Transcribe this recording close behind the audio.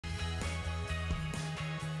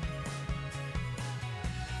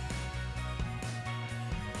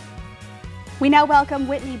We now welcome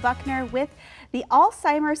Whitney Buckner with the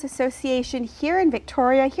Alzheimer's Association here in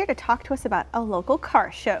Victoria, here to talk to us about a local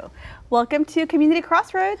car show. Welcome to Community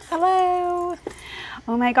Crossroads. Hello.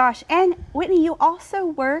 Oh my gosh. And Whitney, you also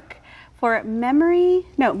work for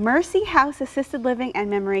Mercy House Assisted Living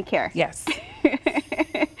and Memory Care. Yes.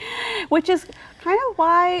 Which is kind of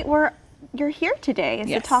why you're here today, is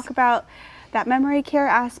Yes. to talk about that memory care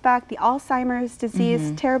aspect, the Alzheimer's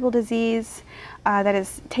disease, terrible disease that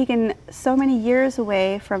has taken so many years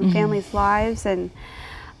away from families' lives and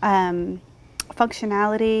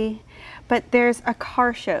functionality. But there's a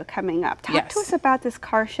car show coming up. Talk to us about this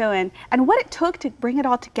car show and what it took to bring it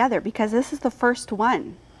all together, because this is the first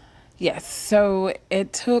one. Yes. So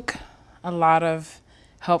it took a lot of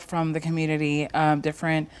help from the community,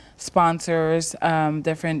 different sponsors,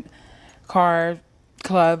 different car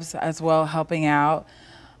clubs as well helping out.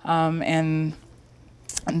 And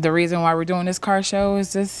the reason why we're doing this car show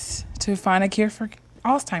is just to find a cure for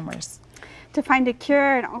Alzheimer's. To find a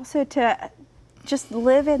cure, and also to just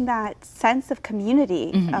live in that sense of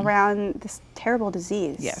community around this terrible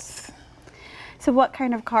disease. Yes. So what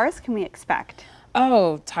kind of cars can we expect?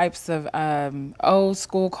 Oh, types of old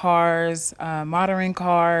school cars, modern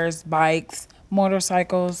cars, bikes,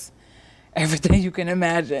 motorcycles, everything you can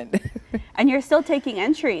imagine. And you're still taking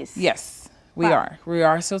entries? Yes, we are. We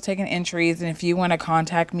are still taking entries. And if you want to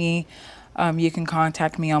contact me, you can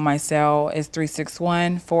contact me on my cell. It's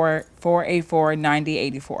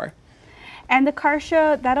 361-484-9084. And the car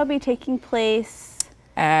show, that'll be taking place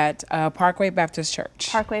at Parkway Baptist Church.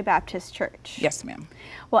 Parkway Baptist Church. Yes, ma'am.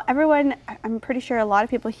 Well, everyone, I'm pretty sure a lot of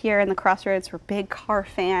people here in the Crossroads were big car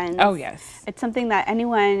fans. Oh, yes. It's something that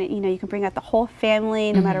anyone, you can bring out the whole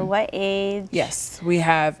family, no matter what age. Yes, we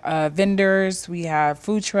have vendors, we have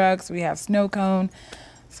food trucks, we have snow cone.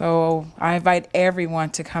 So I invite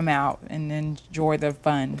everyone to come out and enjoy the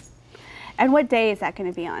fun. And what day is that going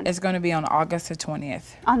to be on? It's going to be on August the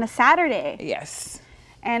 20th. On a Saturday? Yes.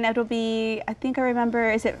 And it'll be, I think I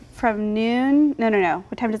remember, is it from noon? No.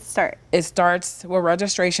 What time does it start? It starts,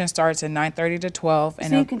 registration starts at 9:30 to 12.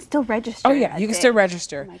 So you can still register? Oh, yeah, you can still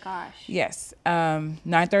register. Oh, my gosh. Yes,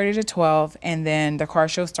 9:30 to 12, and then the car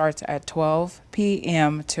show starts at 12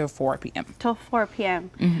 p.m. to 4 p.m. Till 4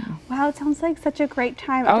 p.m. Wow, it sounds like such a great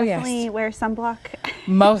time. Oh, definitely wear sunblock.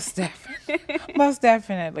 Most definitely. Most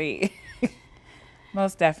definitely.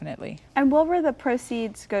 Most definitely. And what will the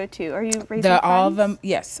proceeds go to? Are you raising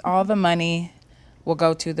funds? All the money will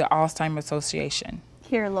go to the Alzheimer Association.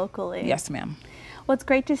 Here locally? Yes, ma'am. Well, it's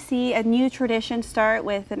great to see a new tradition start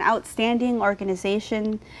with an outstanding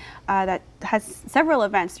organization that has several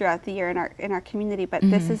events throughout the year in our community, but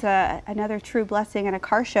this is another true blessing, and a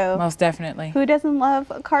car show. Most definitely. Who doesn't love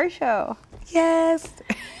a car show? Yes.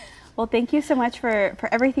 Well, thank you so much for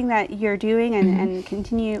everything that you're doing and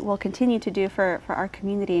will continue to do for our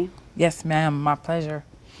community. Yes, ma'am. My pleasure.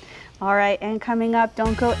 All right, and coming up,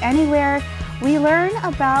 don't go anywhere. We learn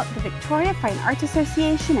about the Victoria Fine Arts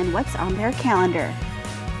Association and what's on their calendar.